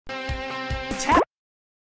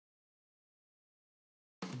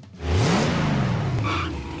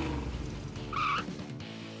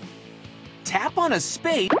Tap on a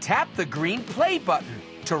spade, tap the green play button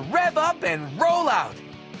to rev up and roll out.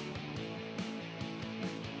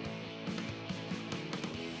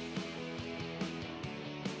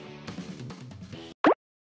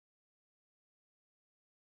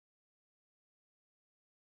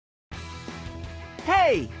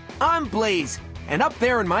 Hey, I'm Blaze, and up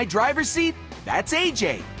there in my driver's seat, that's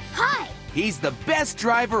AJ. Hi! He's the best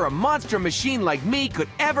driver a monster machine like me could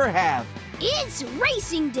ever have. It's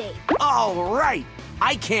racing day! All right,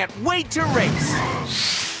 I can't wait to race.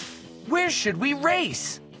 Where should we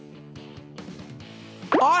race?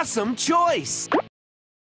 Awesome choice!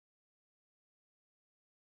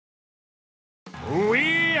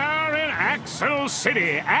 We are in Axle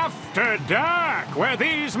City after dark, where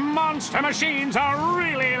these monster machines are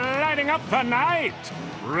really lighting up the night.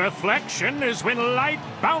 Reflection is when light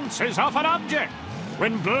bounces off an object.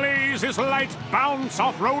 When Blaze's lights bounce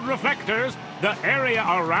off road reflectors, the area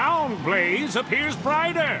around Blaze appears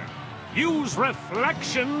brighter. Use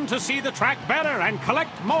reflection to see the track better and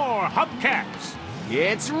collect more hubcaps.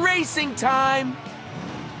 It's racing time!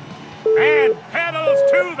 And pedals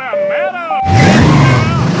to the metal!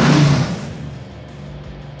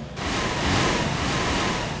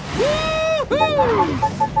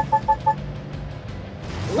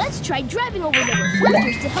 Let's try driving over the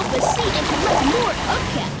reflectors to help us see and collect more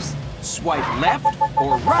hubcaps. Swipe left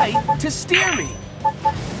or right to steer me.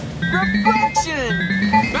 Reflection!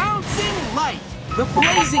 Bouncing light! The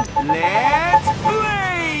blazing... Let's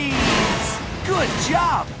blaze! Good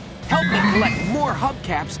job! Help me collect more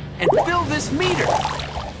hubcaps and fill this meter.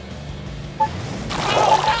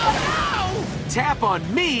 Tap on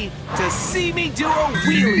me to see me do a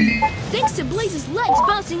wheelie. Thanks to Blaze's legs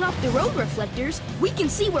bouncing off the road reflectors, we can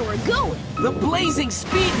see where we're going. The blazing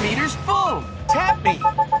speed meter's full. Tap me.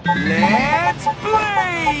 Let's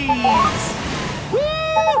blaze!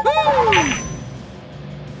 Woo-hoo!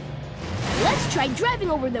 Let's try driving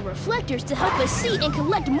over the reflectors to help us see and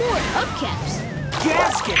collect more hubcaps.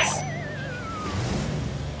 Gaskets!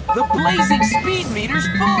 The blazing speed meter's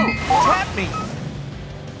full. Tap me.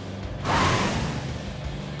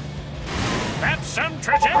 That's some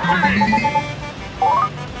trajectory!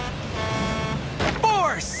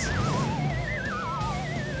 Force!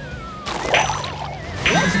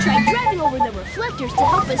 Let's try driving over the reflectors to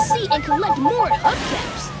help us see and collect more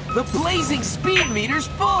hubcaps. The blazing speed meter's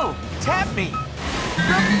full. Tap me.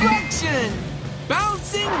 Reflection!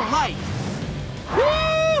 Bouncing light.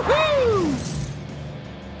 Woo-hoo!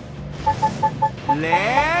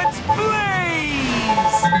 Let's blaze!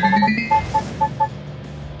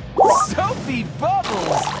 Soapy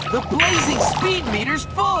bubbles! The blazing speed meter's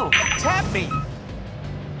full. Tap me.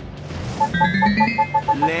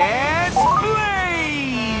 Let's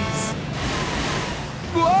blaze!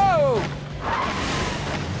 Whoa!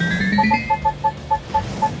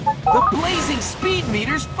 The blazing speed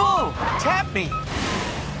meter's full. Tap me.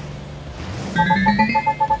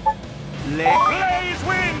 Blaze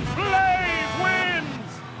wins! Blaze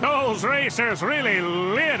wins! Those racers really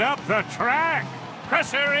lit up the track.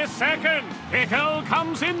 Presser is second. Pickle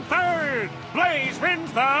comes in third. Blaze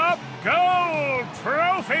wins the gold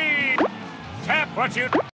trophy. Tap what you...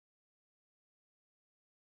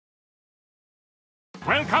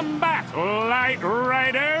 Welcome back, Light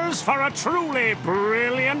Riders, for a truly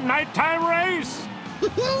brilliant nighttime race.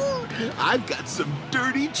 I've got some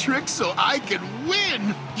dirty tricks so I can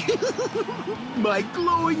win! My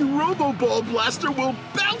glowing robo-ball blaster will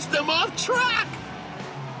bounce them off track!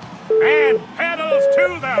 And pedals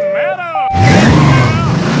to the metal!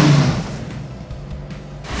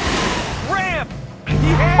 Ramp!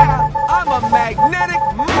 Yeah! I'm a magnetic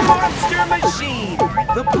monster machine!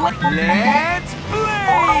 Let's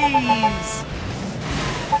blaze!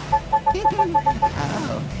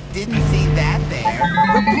 Oh, didn't see that there.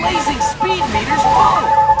 The blazing speed meter's full!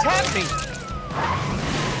 Tap me!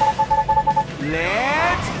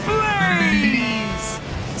 Let's blaze!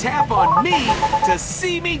 Tap on me to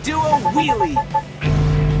see me do a wheelie!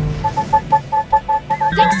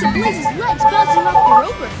 Thanks to Blaze's legs bouncing off the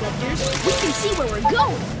road reflectors, we can see where we're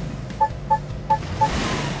going.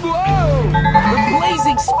 Whoa! The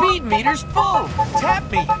blazing speed meter's full! Tap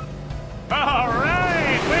me! All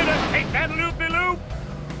right, way to take that loop-de-loop.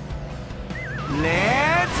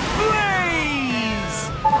 Let's blaze!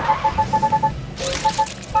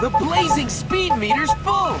 The blazing speed meter's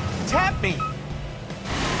full! Tap me!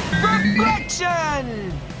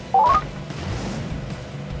 Reflection!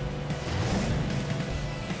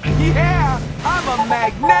 Yeah! I'm a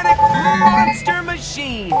magnetic monster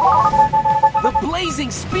machine!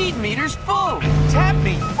 blazing speed meter's full. Tap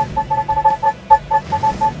me.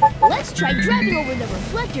 Let's try driving over the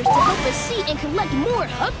reflectors to help us see and collect more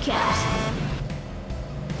hubcaps.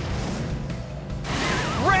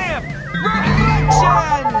 Ramp!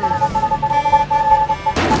 Reflection!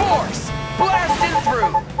 Force! Blasting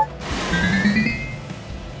through!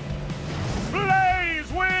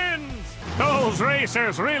 Blaze wins! Those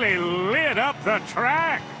racers really lit up the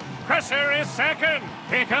track. Crusher is second.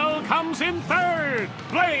 Pickle comes in third.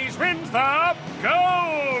 Blaze wins the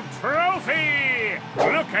gold trophy.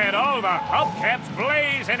 Look at all the hubcaps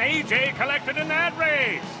Blaze and AJ collected in that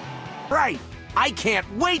race. Right. I can't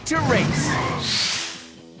wait to race.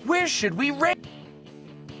 Where should we race?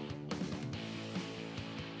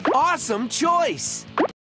 Awesome choice.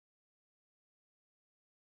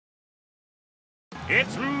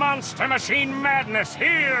 It's Monster Machine Madness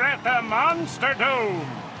here at the Monster Dome.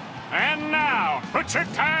 And now, put your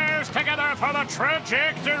tires together for the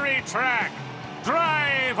trajectory track.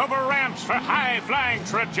 Drive over ramps for high-flying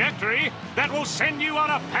trajectory that will send you on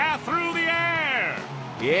a path through the air.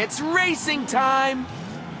 It's racing time.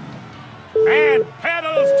 And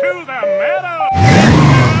pedals to the metal.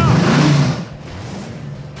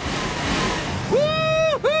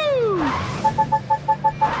 Woohoo!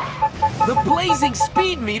 The blazing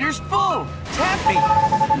speed meter's full. Tap me.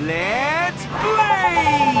 Let's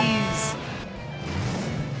blaze!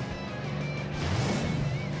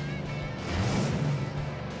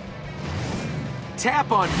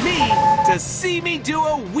 Tap on me to see me do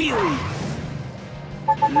a wheelie.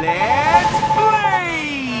 Let's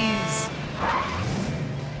blaze!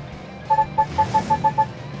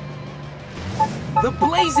 The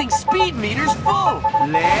blazing speed meter's full.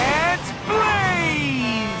 Let's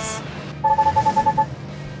blaze!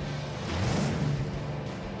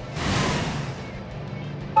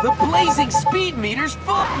 The blazing speed meter's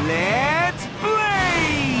full. Let's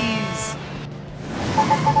blaze!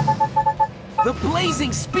 The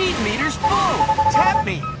blazing speed meter's full. Tap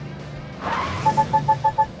me.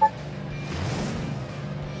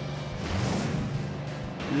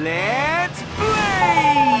 Let's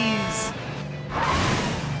blaze!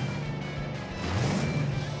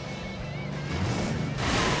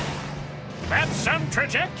 That's some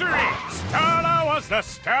trajectory. Starla was the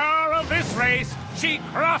star of this race. She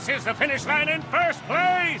crosses the finish line in first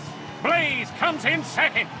place. Blaze comes in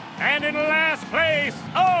second. And in last place,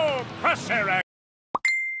 oh, Crusher.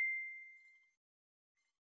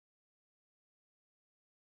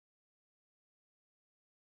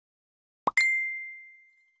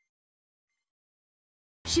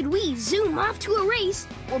 Should we zoom off to a race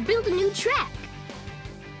or build a new track?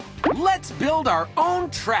 Let's build our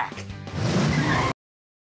own track.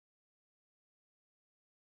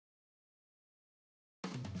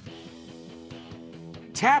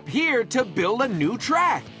 Tap here to build a new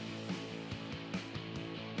track.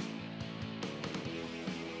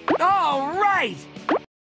 All right!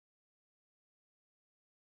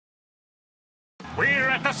 We're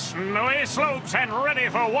at the snowy slopes and ready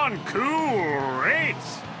for one cool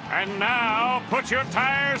race. And now, put your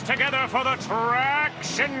tires together for the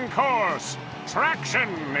traction course. Traction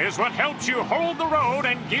is what helps you hold the road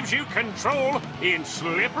and gives you control in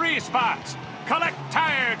slippery spots. Collect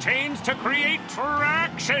tire chains to create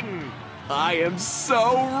traction. I am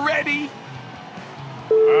so ready.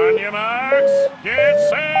 On your marks, get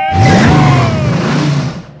set,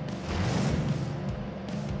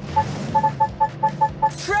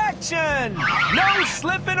 go! Traction! No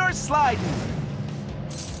slipping or sliding.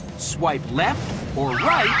 Swipe left or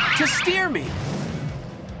right to steer me.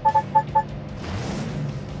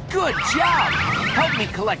 Good job! Help me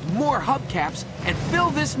collect more hubcaps and fill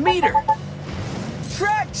this meter.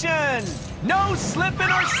 Traction! No slipping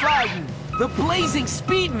or sliding. The blazing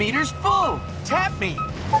speed meter's full. Tap me.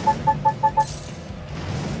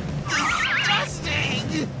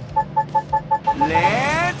 Disgusting!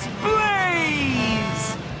 Let's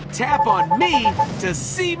blaze! Tap on me to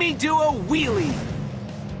see me do a wheelie.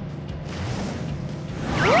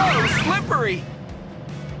 Whoa, slippery!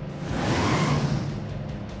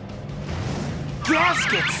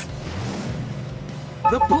 Gaskets!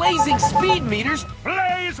 The blazing speed meters...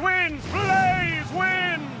 Blaze wins! Blaze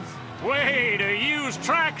wins! Way to use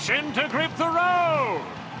traction to grip the road!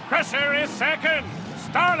 Crusher is second.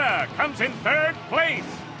 Starla comes in third place.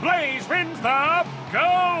 Blaze wins the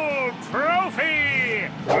gold trophy!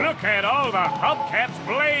 Look at all the hubcaps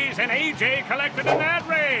Blaze and AJ collected in that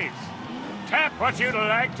race. Tap what you'd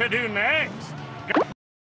like to do next.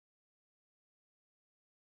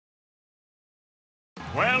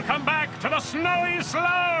 Welcome back to the snowy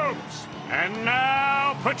slopes. And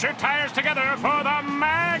now put your tires together for the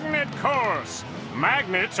magnet course.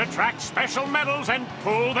 Magnets attract special metals and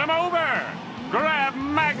pull them over. Grab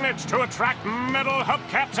magnets to attract metal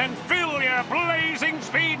hubcaps and fill your blazing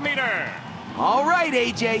speed meter. All right,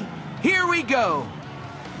 AJ, here we go.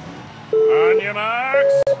 On your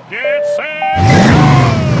marks, get set,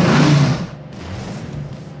 go!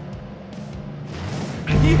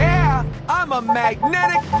 Yeah, I'm a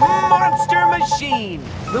magnetic monster machine.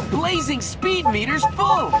 The blazing speed meter's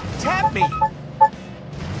full. Tap me.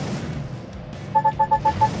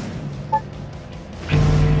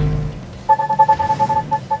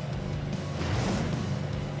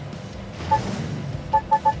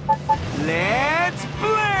 Let's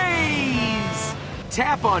blaze!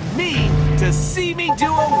 Tap on me to see me do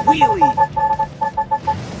a wheelie.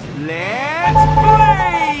 Let's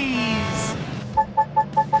blaze!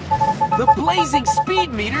 The blazing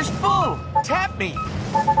speed meter's full. Tap me.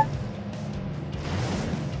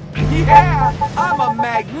 Yeah, I'm a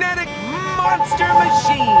magnetic monster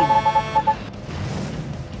machine.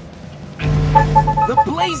 The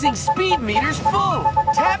blazing speed meter's full.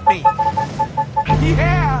 Tap me.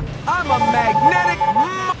 Yeah, I'm a magnetic